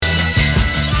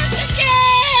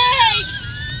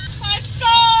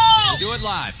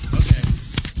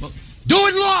Do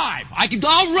it live.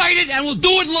 I'll write it and we'll do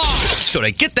it live. So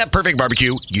to get that perfect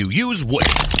barbecue, you use wood.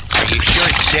 Are you sure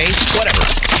it's safe? Whatever.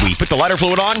 We put the lighter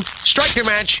fluid on, strike the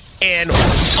match, and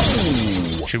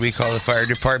oh! Should we call the fire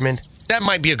department? That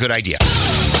might be a good idea.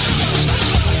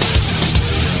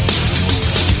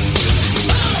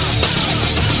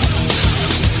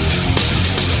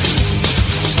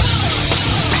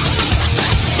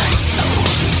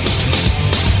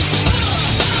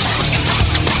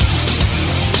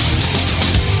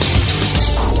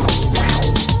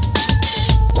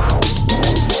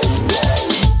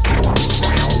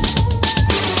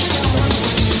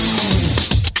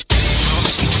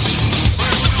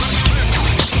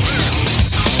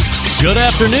 Good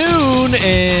afternoon,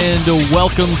 and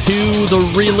welcome to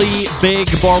the Really Big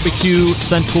Barbecue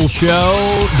Central Show,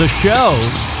 the show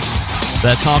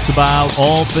that talks about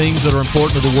all things that are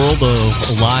important to the world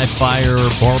of live fire,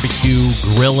 barbecue,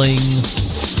 grilling,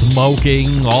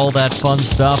 smoking, all that fun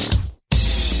stuff.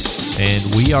 And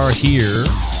we are here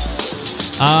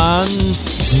on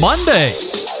Monday.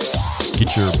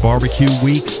 Get your barbecue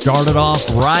week started off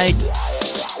right.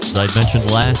 As I mentioned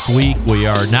last week, we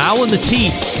are now in the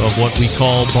teeth of what we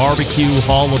call Barbecue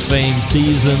Hall of Fame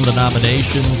season. The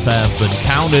nominations have been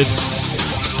counted,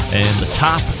 and the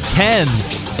top 10.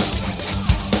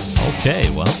 Okay,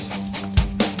 well,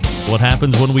 what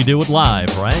happens when we do it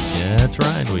live, right? Yeah, that's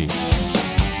right.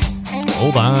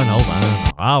 Hold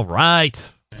on. All right.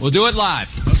 We'll do it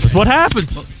live. That's what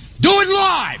happens. Do it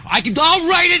live. I'll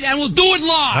write it and we'll do it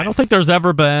live. I don't think there's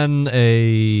ever been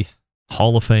a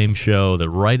Hall of Fame show that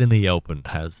right in the open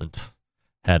hasn't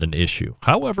had an issue.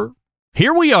 However,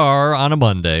 here we are on a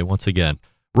Monday, once again,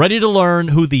 ready to learn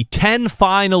who the 10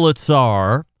 finalists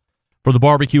are for the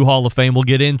Barbecue Hall of Fame. We'll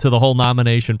get into the whole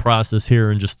nomination process here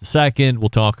in just a second. We'll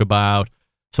talk about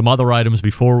some other items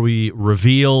before we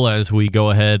reveal as we go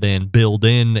ahead and build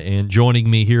in. And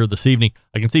joining me here this evening,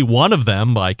 I can see one of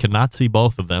them, but I cannot see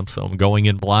both of them, so I'm going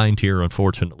in blind here,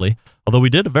 unfortunately. Although we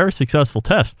did a very successful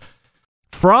test.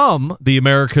 From the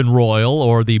American Royal,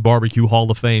 or the Barbecue Hall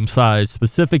of Fame side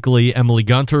specifically, Emily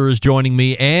Gunter is joining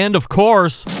me. And, of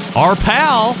course, our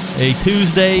pal, a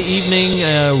Tuesday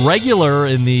evening regular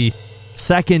in the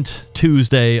second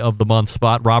Tuesday of the month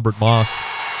spot, Robert Moss,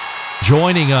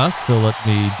 joining us. So let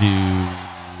me do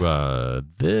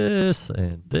this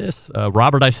and this.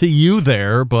 Robert, I see you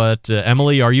there, but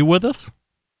Emily, are you with us?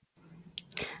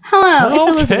 Hello,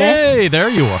 it's Elizabeth. Okay, there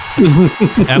you are.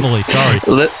 Emily, sorry.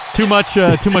 Too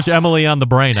much Emily on the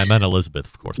brain. I meant Elizabeth,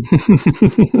 of course.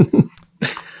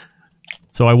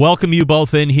 So I welcome you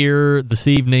both in here this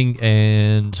evening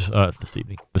and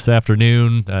this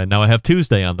afternoon. Now I have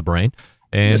Tuesday on the brain,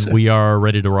 and Yes, we are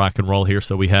ready to rock and roll here.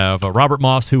 So we have Robert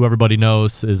Moss, who everybody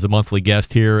knows is a monthly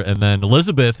guest here, and then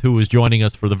Elizabeth, who is joining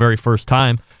us for the very first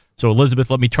time. So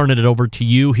Elizabeth, let me turn it over to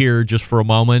you here just for a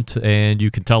moment, and you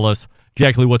can tell us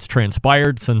exactly what's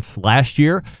transpired since last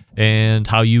year and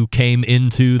how you came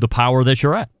into the power that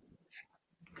you're at.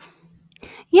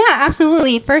 Yeah,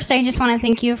 absolutely. First, I just want to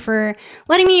thank you for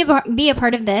letting me be a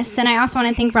part of this. And I also want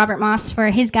to thank Robert Moss for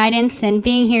his guidance and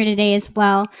being here today as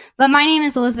well. But my name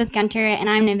is Elizabeth Gunter, and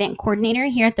I'm an event coordinator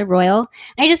here at the Royal.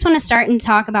 I just want to start and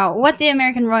talk about what the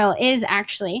American Royal is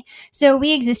actually. So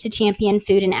we exist to champion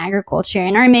food and agriculture,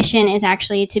 and our mission is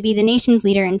actually to be the nation's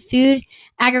leader in food,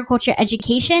 agriculture,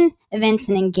 education, events,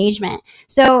 and engagement.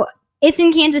 So it's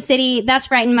in Kansas City. That's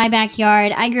right in my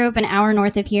backyard. I grew up an hour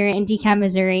north of here in DeKalb,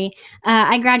 Missouri.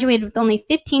 I graduated with only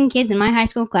 15 kids in my high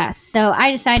school class. So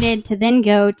I decided to then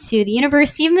go to the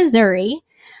University of Missouri,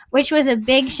 which was a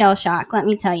big shell shock, let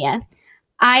me tell you.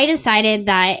 I decided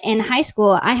that in high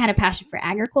school, I had a passion for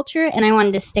agriculture and I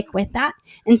wanted to stick with that.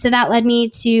 And so that led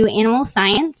me to animal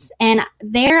science. And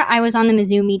there I was on the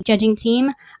Mizzou meat judging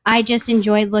team. I just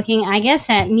enjoyed looking, I guess,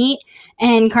 at meat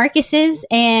and carcasses,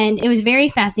 and it was very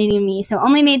fascinating to me. So it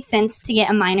only made sense to get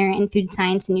a minor in food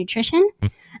science and nutrition.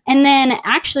 And then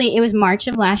actually it was March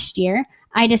of last year.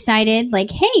 I decided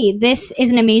hey, this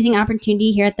is an amazing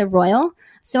opportunity here at the Royal.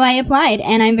 So I applied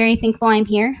and I'm very thankful I'm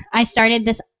here. I started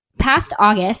this past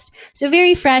August, so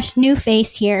very fresh, new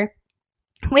face here.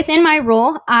 Within my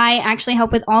role, I actually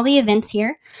help with all the events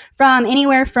here, from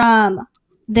anywhere from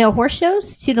the horse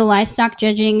shows to the livestock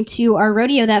judging to our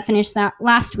rodeo that finished that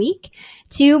last week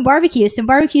to barbecue. So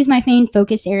barbecue is my main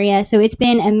focus area. So it's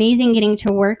been amazing getting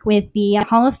to work with the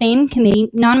Hall of Fame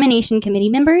committee, nomination committee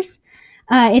members.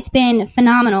 It's been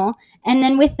phenomenal. And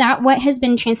then with that, what has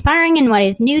been transpiring and what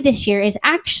is new this year is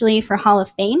actually for Hall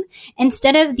of Fame.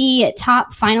 Instead of the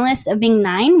top finalists of being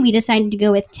 9, we decided to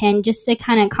go with 10 just to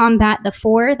kind of combat the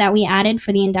 4 that we added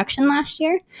for the induction last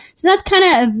year. So that's kind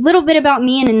of a little bit about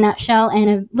me in a nutshell and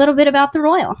a little bit about the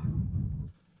Royal.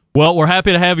 Well, we're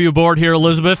happy to have you aboard here,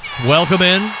 Elizabeth. Welcome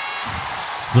in.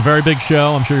 It's a very big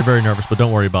show. I'm sure you're very nervous, but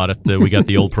don't worry about it. We got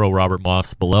the old pro Robert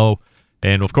Moss below.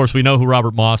 And, of course, we know who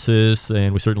Robert Moss is,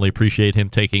 and we certainly appreciate him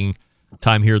taking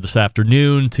time here this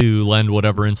afternoon to lend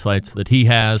whatever insights that he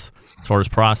has as far as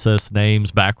process,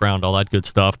 names, background, all that good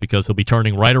stuff, because he'll be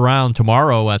turning right around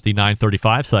tomorrow at the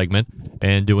 9:35 segment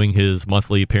and doing his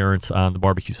monthly appearance on the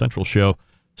Barbecue Central show.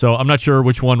 So I'm not sure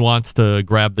which one wants to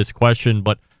grab this question,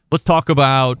 but let's talk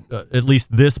about at least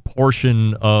this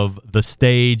portion of the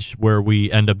stage where we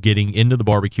end up getting into the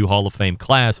Barbecue Hall of Fame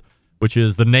class, which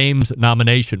is the names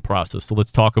nomination process. So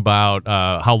let's talk about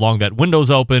how long that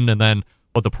window's open and then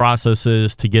what the process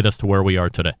is to get us to where we are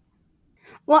today.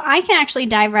 Well, I can actually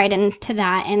dive right into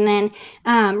that. And then,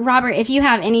 Robert, if you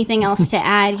have anything else to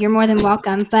add, you're more than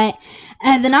welcome. But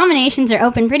the nominations are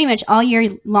open pretty much all year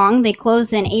long. They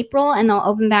close in April, and they'll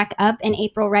open back up in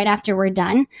April right after we're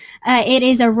done. It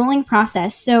is a rolling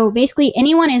process. So basically,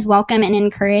 anyone is welcome and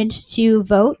encouraged to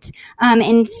vote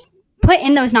and put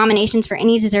in those nominations for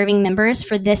any deserving members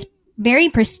for this very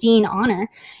pristine honor.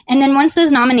 And then once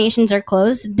those nominations are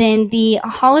closed, then the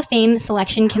Hall of Fame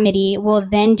selection committee will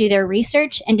then do their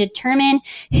research and determine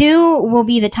who will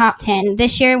be the top 10.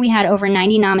 This year we had over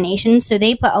 90 nominations, so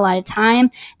they put a lot of time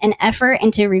and effort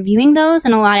into reviewing those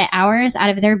and a lot of hours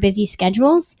out of their busy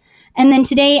schedules. And then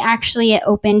today, actually, it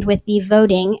opened with the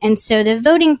voting. And so the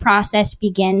voting process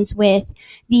begins with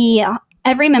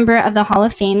every member of the Hall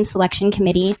of Fame selection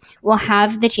committee will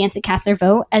have the chance to cast their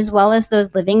vote, as well as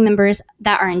those living members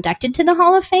that are inducted to the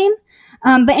Hall of Fame.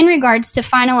 But in regards to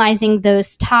finalizing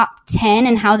those top 10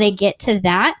 and how they get to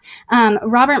that,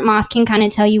 Robert Moss can kind of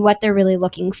tell you what they're really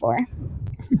looking for.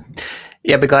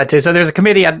 Yeah, I'd be glad to. So there's a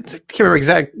committee. I can't remember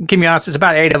exactly. Keep me honest. It's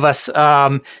about 8 of us.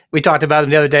 We talked about them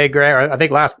the other day, Greg, or I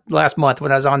think last month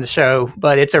when I was on the show.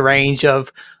 But it's a range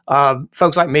of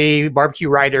folks like me, barbecue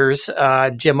writers,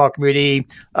 Jim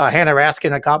Mulcamoody, Hannah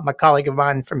Raskin, my colleague of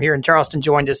mine from here in Charleston,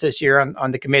 joined us this year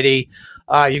on the committee.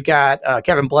 You've got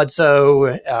Kevin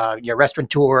Bledsoe,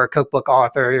 restaurateur, cookbook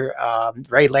author,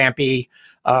 Ray Lampe,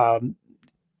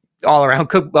 all around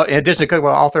cookbook, in addition to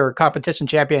cookbook author, competition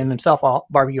champion himself,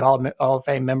 Barbecue Hall of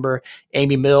Fame member.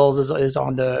 Amy Mills is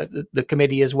on the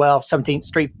committee as well. 17th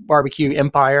Street Barbecue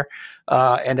Empire,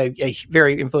 and a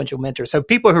very influential mentor. So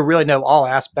people who really know all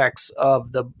aspects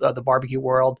of the barbecue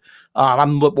world.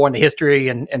 I'm more on the history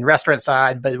and restaurant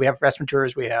side, but we have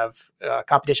restaurateurs, we have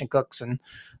competition cooks, and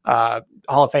Hall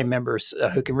of Fame members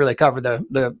who can really cover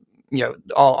the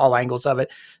all angles of it.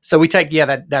 So we take,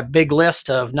 that big list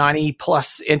of 90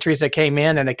 plus entries that came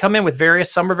in, and they come in with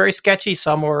some are very sketchy.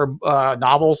 Some are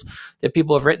novels that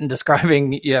people have written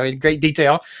describing, in great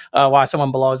detail, why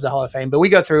someone belongs to the Hall of Fame. But we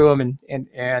go through them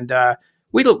and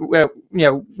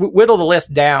whittle the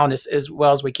list down as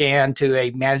well as we can to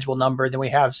a manageable number. Then we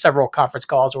have several conference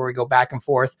calls where we go back and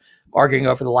forth, arguing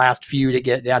over the last few to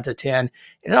get down to 10.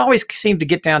 It always seemed to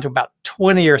get down to about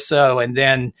 20 or so, and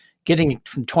then getting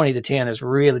from 20 to 10 is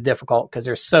really difficult because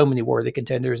there's so many worthy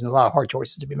contenders and a lot of hard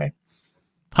choices to be made.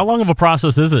 How long of a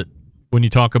process is it when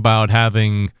you talk about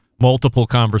having multiple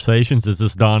conversations? Is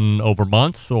this done over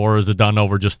months, or is it done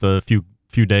over just a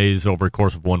few days over the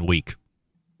course of 1 week?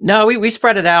 No, we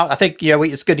spread it out. I think,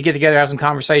 it's good to get together, have some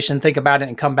conversation, think about it,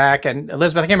 and come back. And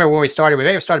Elizabeth, I can't remember when we started. We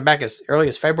may have started back as early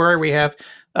as February. We had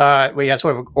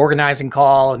sort of an organizing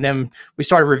call, and then we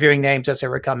started reviewing names as they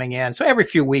were coming in. So every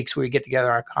few weeks we get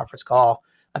together on a conference call.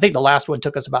 I think the last one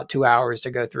took us about 2 hours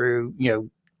to go through,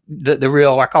 the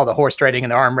real, I call the horse trading and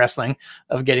the arm wrestling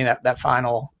of getting that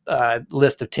final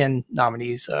list of 10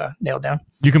 nominees nailed down.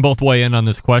 You can both weigh in on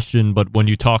this question, but when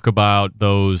you talk about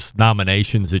those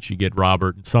nominations that you get,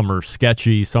 Robert, some are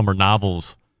sketchy, some are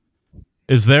novels.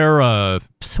 Is there a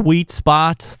sweet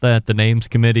spot that the names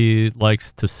committee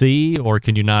likes to see, or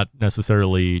can you not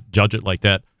necessarily judge it like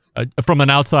that? From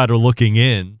an outsider looking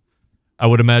in, I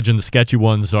would imagine the sketchy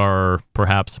ones are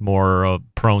perhaps more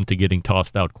prone to getting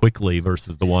tossed out quickly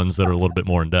versus the ones that are a little bit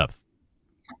more in depth.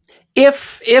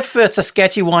 If it's a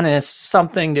sketchy one and it's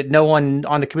something that someone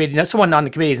on the committee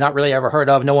has not really ever heard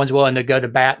of, no one's willing to go to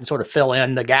bat and sort of fill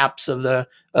in the gaps of the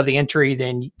entry,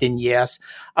 then yes.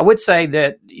 I would say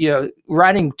that,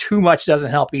 writing too much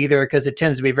doesn't help either because it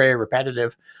tends to be very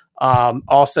repetitive.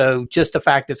 Also, just the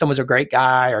fact that someone's a great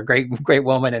guy or great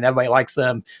woman and everybody likes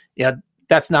them,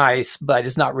 that's nice, but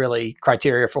it's not really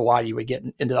criteria for why you would get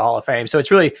into the Hall of Fame. So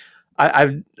it's really,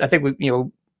 I think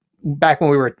back when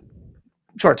we were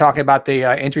sort of talking about the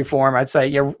entry form, I'd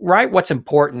say, write what's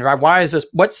important, right? Why is this?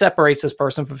 What separates this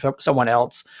person from someone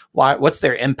else? What's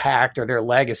their impact or their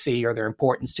legacy or their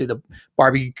importance to the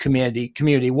barbecue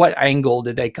community? What angle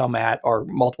did they come at, or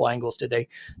multiple angles did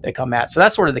they come at? So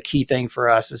that's sort of the key thing for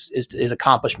us is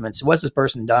accomplishments. What's this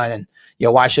person done, and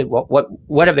why should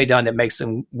what have they done that makes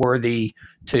them worthy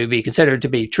to be considered to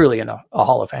be truly in a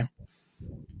Hall of Fame?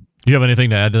 Do you have anything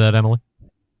to add to that, Emily?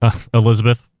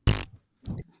 Elizabeth?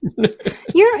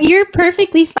 You're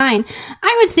perfectly fine.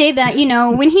 I would say that,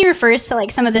 when he refers to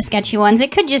like some of the sketchy ones,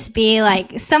 it could just be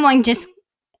like someone just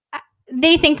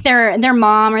they think their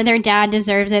mom or their dad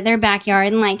deserves it, their backyard,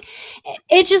 and like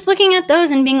it's just looking at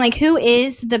those and being like, who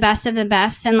is the best of the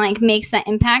best, and like makes that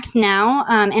impact now,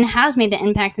 and has made the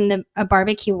impact in the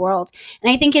barbecue world.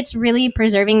 And I think it's really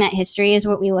preserving that history is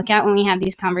what we look at when we have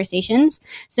these conversations.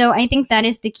 So I think that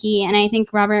is the key. And I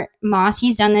think Robert Moss,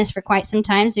 he's done this for quite some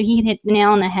time, so he hit the nail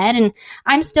on the head. And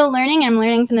I'm still learning. I'm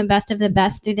learning from the best of the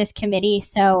best through this committee.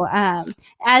 So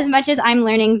as much as I'm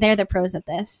learning, they're the pros at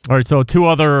this. All right, so two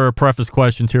other preface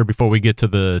questions here before we get to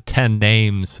the 10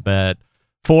 names, that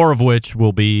 4 of which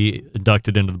will be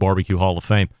inducted into the Barbecue Hall of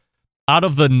Fame. Out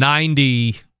of the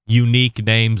 90 unique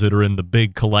names that are in the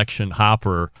big collection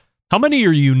hopper, how many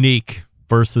are unique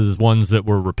versus ones that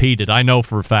were repeated? I know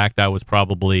for a fact I was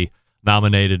probably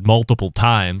nominated multiple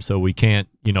times, so we can't,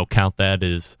 count that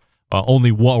as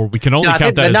only one, or we can only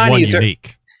count that as one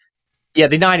unique. Yeah,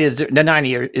 the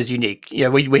 90 is unique. Yeah,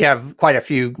 we have quite a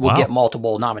few. We'll get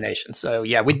multiple nominations. So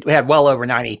yeah, we had well over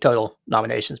 90 total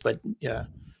nominations, but yeah,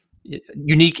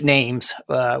 unique names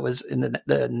was in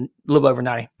the little over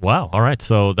 90. Wow. All right.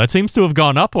 So that seems to have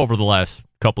gone up over the last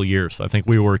couple of years. I think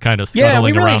we were kind of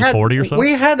scuttling around 40 or so.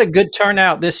 We had a good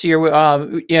turnout this year,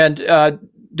 and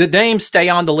the names stay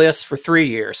on the list for 3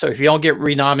 years. So if you don't get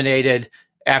renominated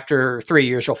after 3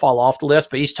 years, you'll fall off the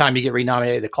list, but each time you get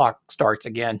renominated, the clock starts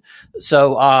again.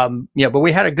 So, but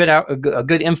we had a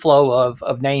good inflow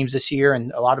of names this year,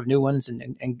 and a lot of new ones,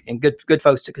 and good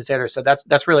folks to consider. So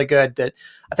that's really good. That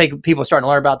I think people are starting to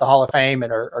learn about the Hall of Fame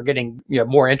and are getting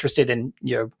more interested in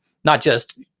not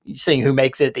just seeing who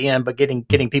makes it at the end, but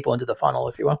getting people into the funnel,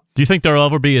 if you will. Do you think there'll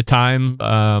ever be a time,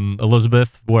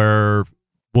 Elizabeth, where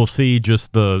we'll see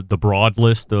just the broad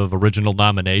list of original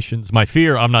nominations? My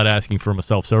fear, I'm not asking from a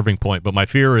self-serving point, but my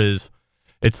fear is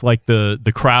it's like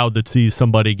the crowd that sees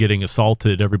somebody getting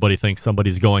assaulted. Everybody thinks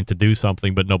somebody's going to do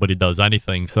something, but nobody does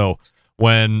anything. So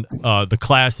when the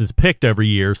class is picked every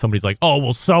year, somebody's like, oh,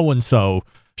 well, so-and-so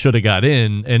should have got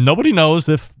in, and nobody knows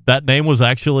if that name was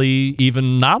actually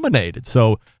even nominated.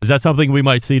 So is that something we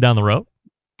might see down the road?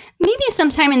 Maybe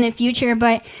sometime in the future,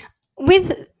 but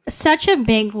with such a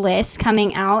big list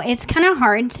coming out, it's kind of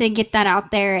hard to get that out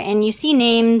there, and you see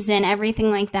names and everything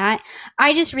like that.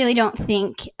 I just really don't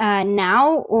think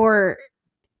now, or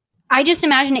I just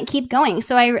imagine it keep going.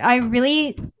 So I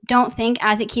really don't think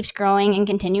as it keeps growing and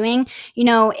continuing,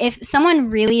 if someone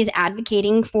really is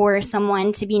advocating for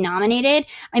someone to be nominated,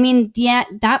 I mean,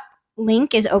 that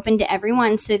link is open to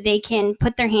everyone, so they can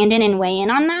put their hand in and weigh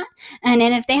in on that. And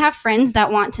then if they have friends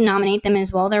that want to nominate them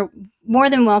as well, they're more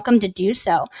than welcome to do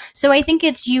so. So I think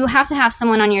you have to have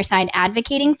someone on your side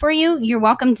advocating for you. You're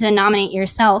welcome to nominate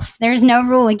yourself. There's no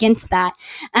rule against that.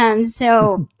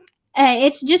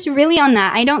 It's just really on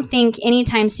that. I don't think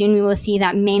anytime soon we will see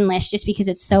that main list, just because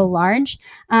it's so large.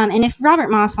 And if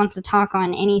Robert Moss wants to talk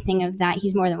on anything of that,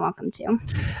 he's more than welcome to.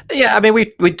 Yeah, I mean,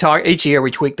 we talk each year. We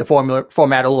tweak the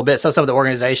format a little bit. So some of the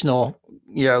organizational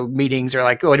meetings are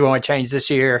like, oh, what do we want to change this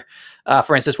year?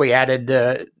 For instance, we added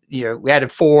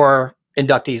 4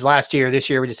 inductees last year. This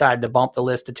year we decided to bump the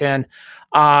list to 10.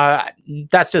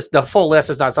 That's just, the full list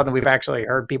is not something we've actually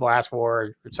heard people ask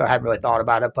for, so I haven't really thought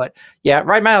about it. But yeah,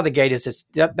 right out of the gate is just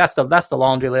that's the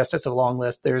laundry list. That's a long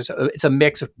list. It's a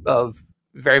mix of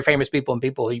very famous people and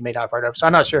people who you may not have heard of. So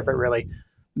I'm not sure if it really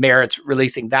merits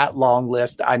releasing that long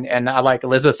list. And I like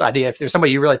Elizabeth's idea. If there's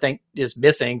somebody you really think is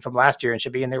missing from last year and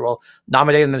should be in there, well,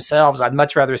 nominate them themselves. I'd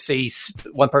much rather see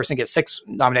one person get 6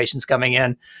 nominations coming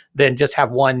in than just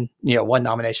have one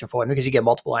nomination for them, because you get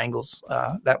multiple angles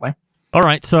that way. All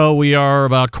right, so we are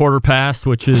about quarter past,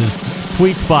 which is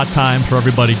sweet spot time for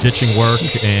everybody ditching work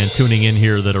and tuning in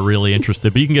here that are really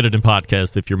interested. But you can get it in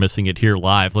podcast if you're missing it here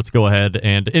live. Let's go ahead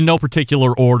and, in no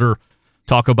particular order,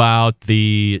 talk about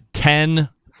the 10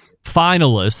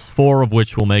 finalists, 4 of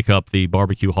which will make up the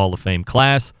Barbecue Hall of Fame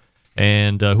class.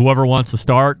 And whoever wants to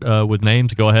start with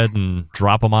names, go ahead and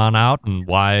drop them on out and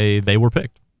why they were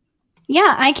picked.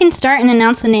 Yeah, I can start and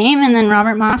announce the name, and then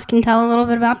Robert Moss can tell a little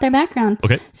bit about their background.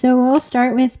 Okay. So we'll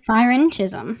start with Byron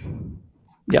Chisholm.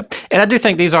 Yep, and I do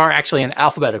think these are actually in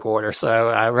alphabetical order,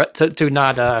 so to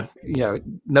not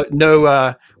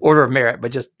no order of merit,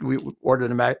 but just we ordered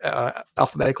them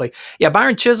alphabetically. Yeah,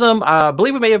 Byron Chisholm, I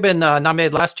believe it may have been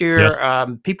nominated last year. Yes.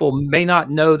 People may not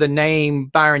know the name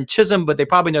Byron Chisholm, but they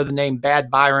probably know the name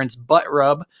Bad Byron's Butt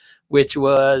Rub, which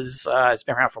was it's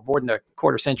been around for more than a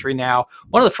quarter century now.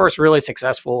 One of the first really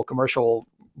successful commercial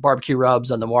barbecue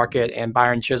rubs on the market, and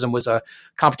Byron Chisholm was a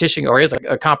competition, or is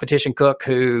a competition cook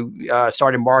who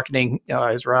started marketing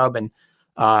his rub, and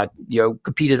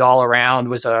competed all around.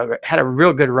 Had a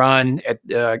real good run at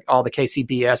all the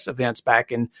KCBS events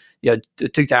back in the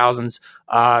 2000s,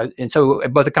 and so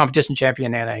both a competition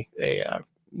champion and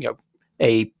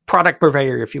a product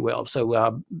purveyor, if you will.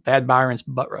 So Bad Byron's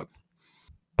Butt Rub.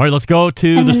 All right, let's go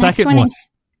to And the next second one. is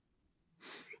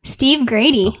Steve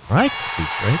Grady. Right, Steve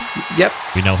Grady. Yep.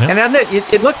 We know him. And then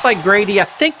it looks like Grady. I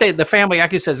think the family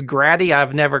actually says Grady.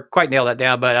 I've never quite nailed that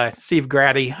down, but Steve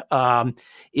Grady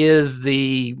is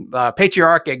the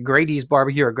patriarch at Grady's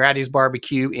Barbecue, or Grady's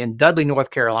Barbecue in Dudley,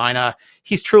 North Carolina.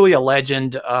 He's truly a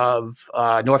legend of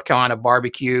North Carolina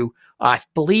barbecue. I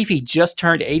believe he just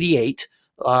turned 88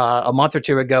 a month or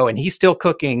two ago, and he's still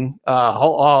cooking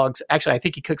whole hogs. Actually, I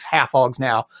think he cooks half hogs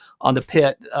now on the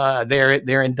pit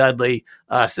there in Dudley,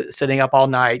 sitting up all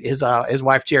night. His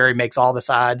wife Jerry makes all the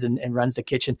sides and runs the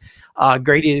kitchen.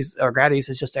 Grady's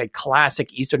is just a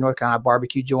classic Eastern North Carolina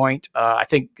barbecue joint. I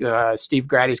think Steve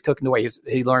Grady's cooking the way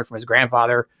he learned from his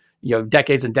grandfather,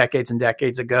 decades and decades and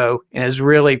decades ago, and is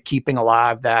really keeping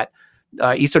alive that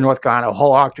Eastern North Carolina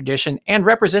whole hog tradition, and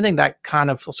representing that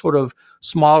kind of sort of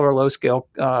smaller, low scale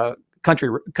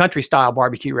country style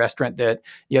barbecue restaurant that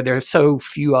there are so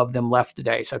few of them left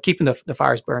today. So keeping the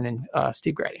fires burning,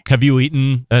 Steve Grady. Have you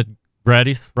eaten at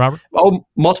Grady's, Robert? Oh,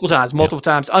 multiple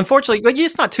times. Unfortunately, but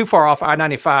it's not too far off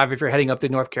I-95 if you're heading up to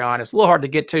North Carolina. It's a little hard to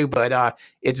get to, but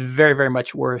it's very, very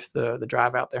much worth the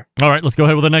drive out there. All right, let's go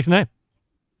ahead with the next name.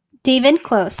 David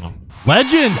Close.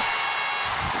 Legend.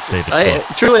 David Close.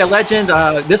 Truly a legend.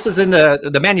 This is in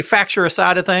the manufacturer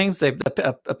side of things. A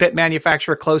pit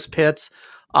manufacturer, Close Pits.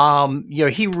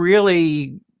 He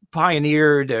really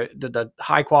pioneered the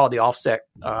high quality offset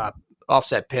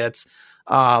pits.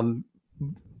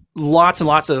 Lots and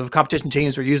lots of competition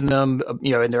teams were using them,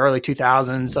 in the early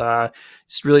 2000s.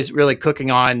 Just really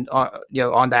cooking on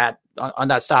that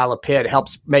style of pit.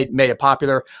 Made it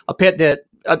popular. A pit that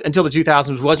until the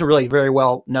 2000s wasn't really very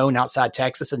well known outside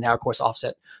Texas, and now of course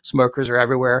offset smokers are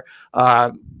everywhere.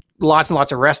 Lots and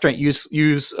lots of restaurants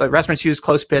use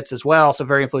Close Pits as well. So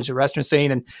very influential restaurant scene.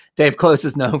 And Dave Close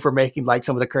is known for making like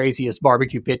some of the craziest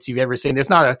barbecue pits you've ever seen. There's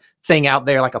not a thing out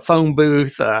there like a phone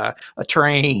booth, a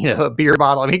train, a beer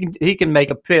bottle. I mean, he can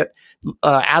make a pit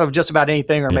out of just about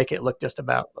anything, or make it look just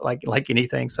about like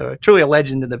anything. So truly a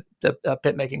legend in the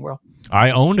pit making world. I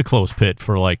owned a Close Pit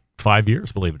for like 5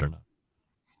 years, believe it or not.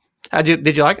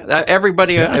 Did you like it?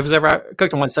 Everybody who's ever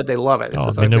cooked on one said they love it.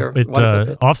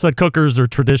 Offset cookers are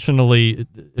traditionally,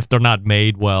 if they're not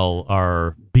made well,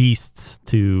 are beasts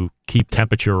to keep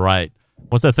temperature right.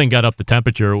 Once that thing got up to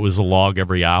temperature, it was a log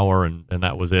every hour, and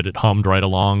that was it. It hummed right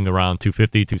along around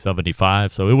 250,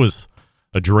 275. So it was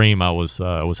a dream. I was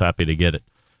happy to get it.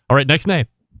 All right, next name.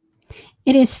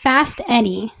 It is Fast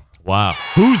Eddie. Wow.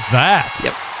 Who's that?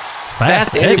 Yep.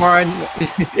 Fast Eddie Martin.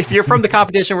 If you're from the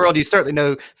competition world, you certainly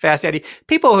know Fast Eddie.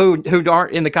 People who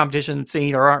aren't in the competition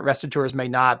scene or aren't restaurateurs may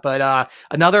not. But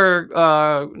another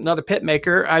pit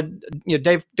maker.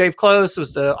 Dave Close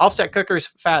was the offset cookers.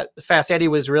 Fast Eddie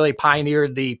was really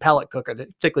pioneered the pellet cooker,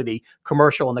 particularly the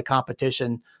commercial and the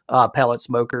competition pellet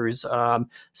smokers.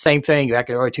 Same thing back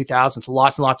in the early 2000s.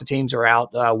 Lots and lots of teams are out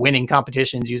winning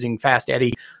competitions using Fast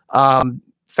Eddie.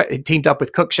 Teamed up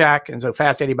with Cook Shack, and so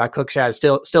Fast Eddie by Cook Shack is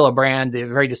still a brand. They're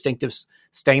very distinctive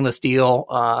stainless steel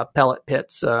pellet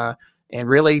pits, and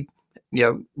really,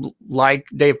 like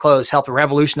Dave Close, helped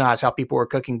revolutionize how people were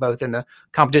cooking both in the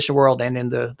competition world and in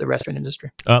the restaurant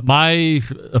industry. My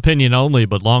opinion only,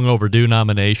 but long overdue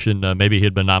nomination. Maybe he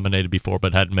had been nominated before,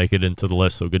 but hadn't make it into the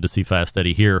list. So good to see Fast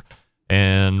Eddie here.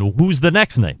 And who's the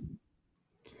next name?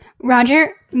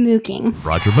 Roger Mooking.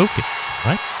 Roger Mooking.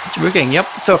 Right? Mooking, yep.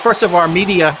 So first of our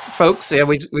media folks,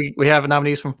 we have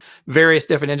nominees from various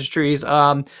different industries.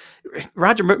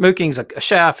 Roger Mooking's a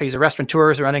chef. He's a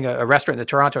restaurateur. He's running a restaurant in the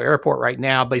Toronto airport right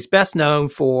now, but he's best known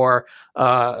for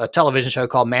a television show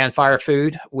called Man Fire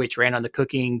Food, which ran on the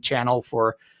cooking channel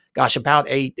for about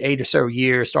eight or so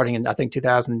years, starting in, I think,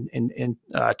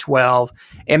 2012.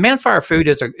 And Man Fire Food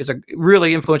is a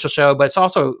really influential show, but it's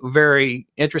also very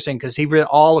interesting because he ran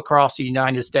all across the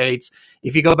United States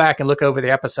if you go back and look over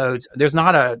the episodes, there's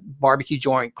not a barbecue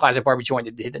joint, classic barbecue joint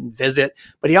that he didn't visit,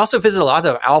 but he also visited a lot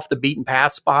of off the beaten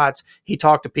path spots. He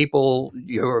talked to people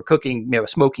who are cooking,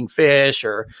 smoking fish,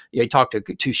 or he talked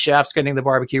to chefs getting the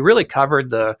barbecue. Really covered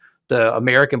the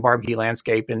American barbecue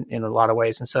landscape in a lot of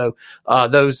ways, and so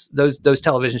those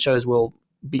television shows will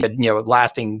be a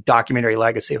lasting documentary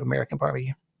legacy of American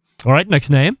barbecue. All right, next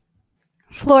name.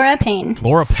 Flora Payne.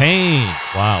 Flora Payne.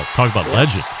 Wow, talk about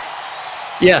legend.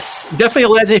 Yes, definitely a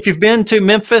legend. If you've been to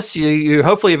Memphis, you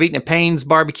hopefully have eaten at Payne's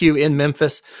Barbecue in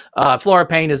Memphis. Flora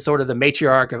Payne is sort of the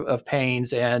matriarch of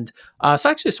Payne's, and it's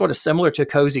actually sort of similar to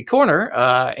Cozy Corner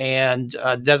and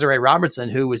Desiree Robertson,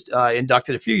 who was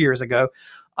inducted a few years ago.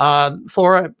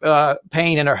 Flora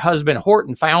Payne and her husband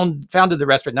Horton founded the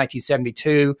restaurant in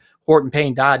 1972. Horton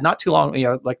Payne died not too long,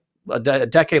 like a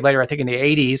decade later, I think in the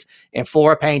 80s, and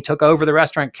Flora Payne took over the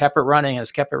restaurant, kept it running, and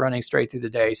has kept it running straight through the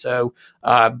day. So,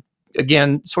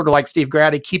 again, sort of like Steve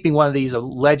Grady, keeping one of these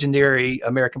legendary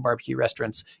American barbecue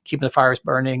restaurants, keeping the fires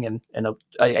burning, and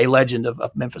a legend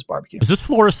of Memphis barbecue. Is this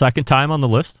Flora's second time on the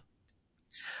list?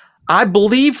 I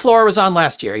believe Flora was on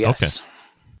last year, yes. Okay.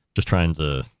 Just trying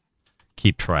to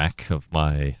keep track of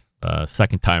my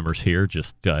second timers here.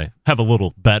 Just have a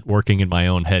little bet working in my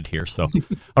own head here. So,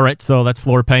 all right. So that's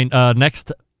Flora Payne.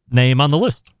 Next name on the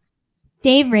list.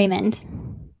 Dave Raymond.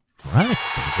 All right.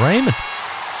 Dave Raymond.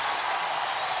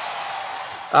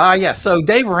 So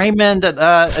Dave Raymond,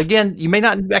 again, you may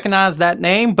not recognize that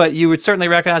name, but you would certainly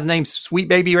recognize the name Sweet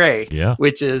Baby Ray,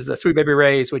 which is Sweet Baby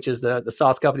Ray's, which is the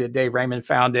sauce company that Dave Raymond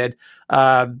founded.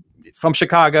 From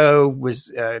Chicago,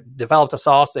 was developed a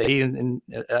sauce that he and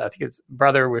I think his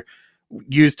brother were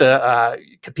used to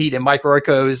compete in Mike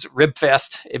Royko's Rib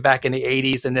Fest back in the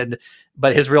 80s,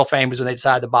 but his real fame was when they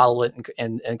decided to bottle it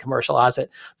and commercialize it.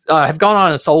 Have gone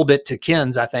on and sold it to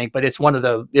Ken's, I think, but it's one of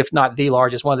the, if not the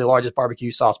largest, one of the largest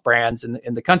barbecue sauce brands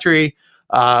in the country.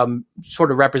 Sort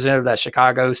of representative of that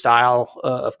Chicago style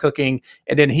of cooking.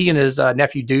 And then he and his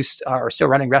nephew Deuce are still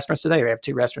running restaurants today. They have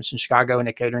 2 restaurants in Chicago and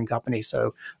a catering company.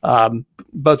 So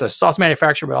both a sauce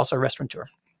manufacturer, but also a restaurateur.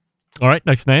 All right,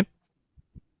 next name.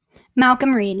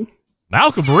 Malcolm Reed.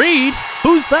 Malcolm Reed?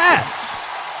 Who's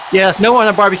that? Yes, no one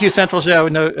on Barbecue Central show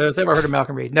has ever heard of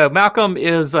Malcolm Reed. No, Malcolm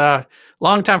is a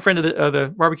longtime friend of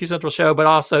the Barbecue Central show, but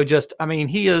also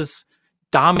he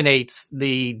dominates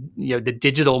the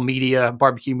digital media,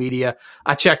 barbecue media.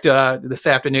 I checked this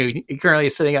afternoon. He currently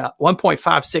is sitting at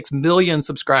 1.56 million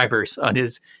subscribers on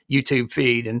his YouTube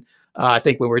feed, and I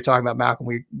think when we were talking about Malcolm,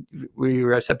 we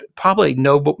were probably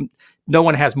no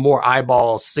one has more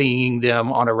eyeballs seeing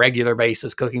them on a regular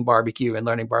basis cooking barbecue and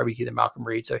learning barbecue than Malcolm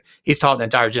Reed. So he's taught an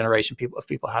entire generation of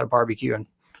people how to barbecue, and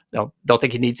don't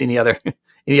think he needs any other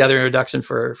introduction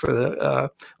for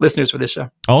the listeners for this show.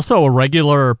 Also a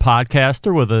regular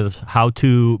podcaster with his How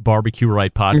to Barbecue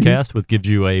Right podcast, which gives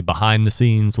you a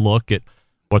behind-the-scenes look at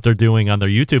what they're doing on their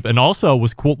YouTube, and also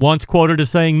was once quoted as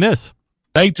saying this: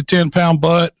 8 to 10 pound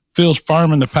butt, feels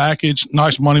firm in the package,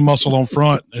 nice money muscle on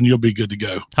front, and you'll be good to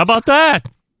go. How about that?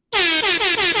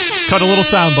 Cut a little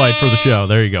soundbite for the show.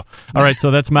 There you go. All right,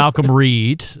 so that's Malcolm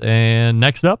Reed. And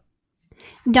next up?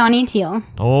 Donnie Teal.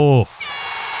 Oh.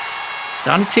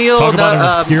 Donnie Teal. Talk about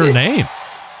an obscure name.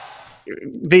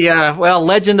 The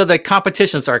legend of the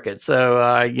competition circuit. So,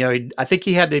 I think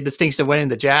he had the distinction of winning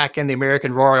the Jack and the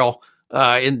American Royal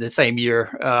in the same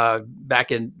year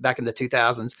back in the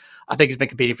 2000s. I think he's been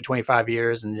competing for 25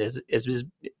 years and is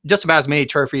just about as many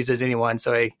trophies as anyone.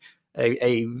 So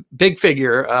a big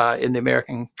figure in the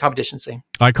American competition scene.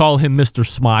 I call him Mr.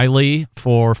 Smiley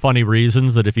for funny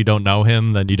reasons that if you don't know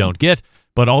him, then you don't get.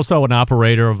 But also an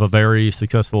operator of a very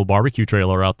successful barbecue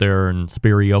trailer out there in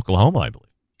Sperry, Oklahoma, I believe.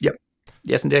 Yep.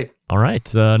 Yes, indeed. All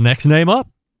right. Next name up.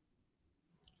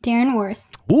 Darren Worth.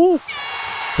 Ooh.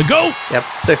 The GOAT. Yep.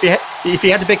 So if you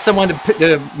had to pick someone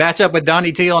to match up with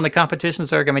Donnie Teal on the competition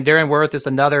circuit, I mean, Darren Worth is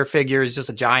another figure. He's just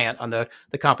a giant on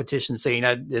the competition scene.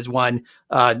 Has won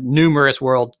numerous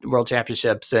world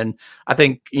championships, and I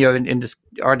think in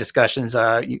our discussions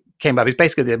came up. He's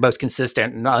basically the most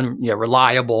consistent and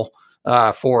reliable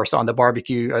force on the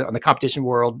barbecue on the competition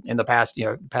world in the past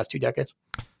 2 decades.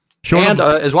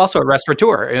 Is also a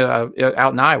restaurateur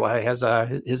out in Iowa. He has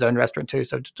his own restaurant too.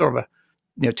 So sort of a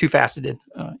two-faceted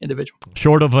individual.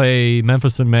 Short of a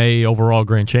Memphis in May overall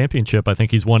grand championship, I think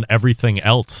he's won everything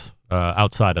else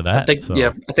outside of that.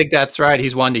 I think that's right.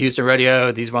 He's won the Houston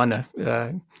Rodeo. He's won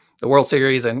the World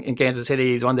Series in Kansas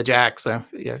City. He's won the Jack. So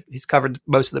he's covered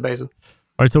most of the bases.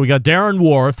 All right, so we got Darren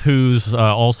Worth, who's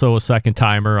also a second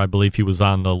timer. I believe he was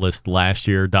on the list last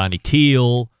year. Donnie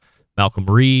Teal, Malcolm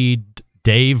Reed,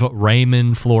 Dave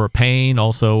Raymond, Flora Payne,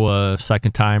 also a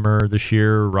second timer this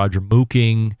year. Roger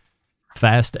Mooking.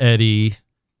 Fast Eddie,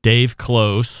 Dave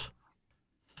Close,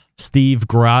 Steve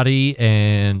Grotti,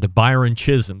 and Byron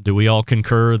Chisholm. Do we all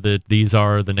concur that these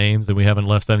are the names and we haven't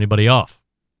left anybody off?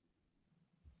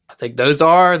 I think those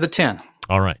are the 10.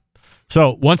 All right.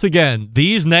 So, once again,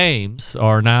 these names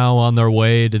are now on their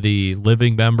way to the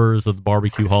living members of the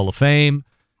Barbecue Hall of Fame.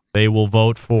 They will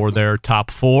vote for their top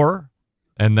 4,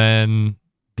 and then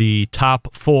the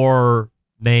top 4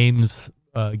 names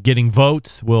getting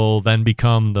votes will then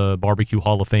become the Barbecue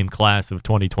Hall of Fame class of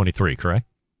 2023, correct?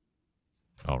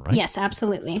 All right. Yes,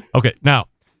 absolutely. Okay, now,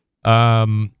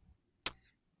 from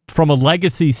a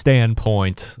legacy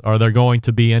standpoint, are there going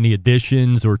to be any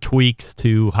additions or tweaks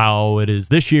to how it is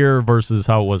this year versus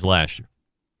how it was last year?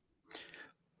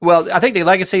 Well, I think the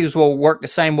legacies will work the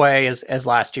same way as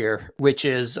last year, which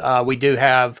is we do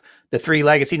have the 3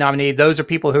 legacy nominees. Those are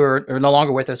people who are no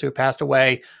longer with us, who have passed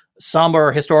away. Some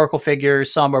are historical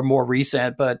figures, some are more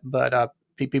recent, but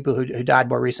people who died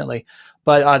more recently.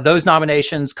 But those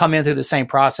nominations come in through the same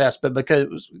process, but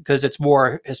because it's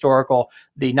more historical,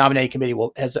 the nominating committee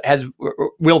will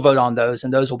vote on those,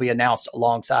 and those will be announced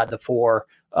alongside the 4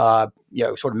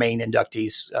 sort of main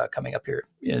inductees coming up here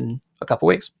in a couple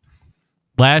weeks.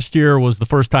 Last year was the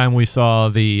first time we saw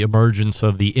the emergence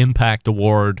of the Impact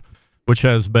Award, which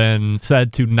has been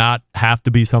said to not have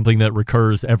to be something that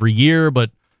recurs every year, but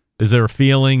is there a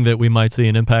feeling that we might see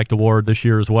an Impact Award this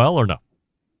year as well, or no?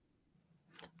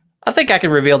 I think I can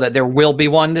reveal that there will be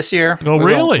one this year. Oh,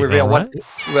 really? Reveal what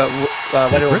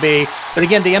it will be. But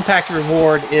again, the Impact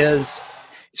Reward it's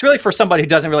really for somebody who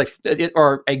doesn't really,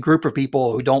 or a group of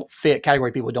people who don't fit,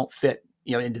 category people who don't fit,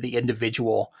 into the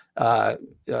individual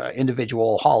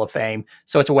Hall of Fame.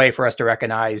 So it's a way for us to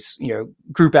recognize,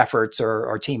 group efforts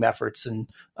or team efforts. And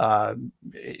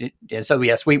so,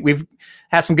 yes, we've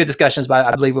had some good discussions, but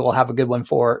I believe we will have a good one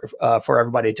for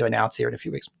everybody to announce here in a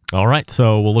few weeks. All right.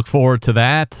 So we'll look forward to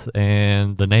that.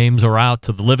 And the names are out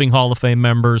to the Living Hall of Fame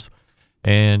members.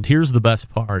 And here's the best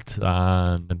part.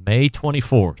 On May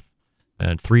 24th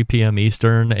at 3 p.m.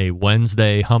 Eastern, a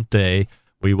Wednesday hump day,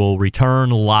 we will return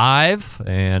live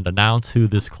and announce who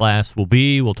this class will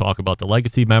be. We'll talk about the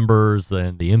legacy members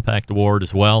and the Impact Award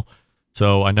as well.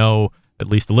 So I know at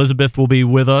least Elizabeth will be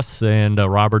with us. And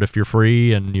Robert, if you're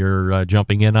free and you're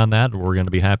jumping in on that, we're going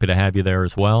to be happy to have you there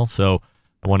as well. So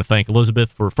I want to thank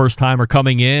Elizabeth for first-timer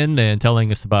coming in and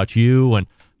telling us about you and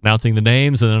announcing the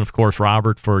names. And then, of course,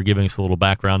 Robert for giving us a little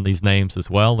background on these names as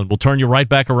well. And we'll turn you right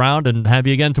back around and have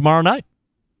you again tomorrow night.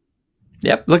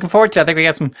 Yep, looking forward to it. I think we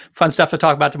got some fun stuff to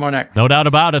talk about tomorrow night. No doubt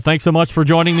about it. Thanks so much for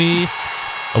joining me,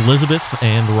 Elizabeth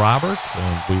and Robert.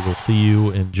 And we will see you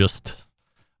in just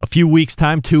a few weeks'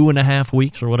 time, 2.5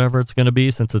 weeks or whatever it's going to be,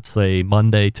 since it's a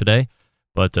Monday today.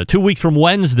 But 2 weeks from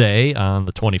Wednesday, on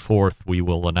the 24th, we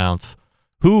will announce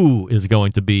who is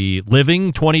going to be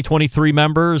living 2023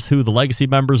 members, who the legacy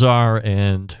members are,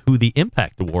 and who the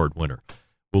Impact Award winner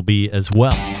will be as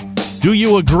well. Do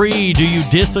you agree? Do you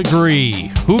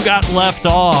disagree? Who got left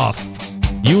off?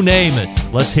 You name it.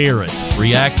 Let's hear it.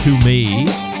 React to me.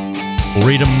 We'll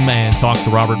read them and talk to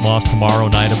Robert Moss tomorrow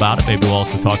night about it. Maybe we'll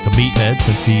also talk to Meathead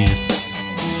since he's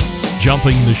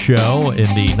jumping the show in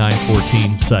the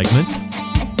 9:14 segment.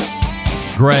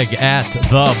 Greg at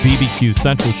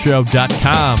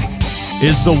thebbqcentralshow.com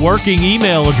is the working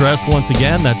email address once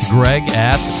again. That's Greg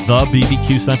at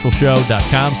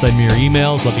thebbqcentralshow.com. Send me your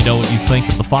emails. Let me know what you think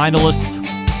of the finalists.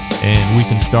 And we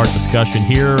can start discussion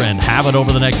here and have it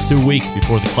over the next 2 weeks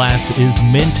before the class is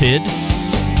minted.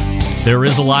 There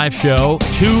is a live show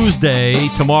Tuesday,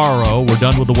 tomorrow. We're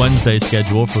done with the Wednesday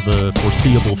schedule for the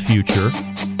foreseeable future.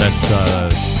 That's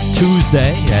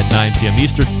Tuesday at 9 p.m.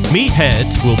 Eastern.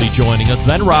 Meathead will be joining us.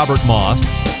 Then Robert Moss.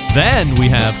 Then we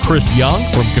have Chris Young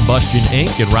from Combustion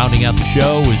Inc. And rounding out the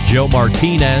show is Joe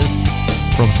Martinez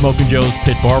from Smokin' Joe's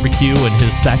Pit Barbecue and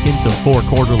his second of 4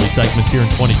 quarterly segments here in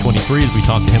 2023 as we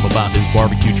talk to him about his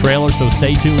barbecue trailer. So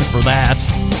stay tuned for that.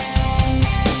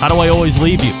 How do I always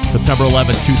leave you? September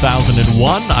 11th,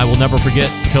 2001. I will never forget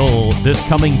till this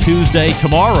coming Tuesday,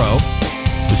 tomorrow.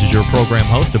 This is your program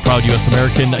host, the proud U.S.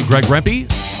 American, Greg Rempe.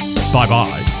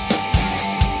 Bye-bye.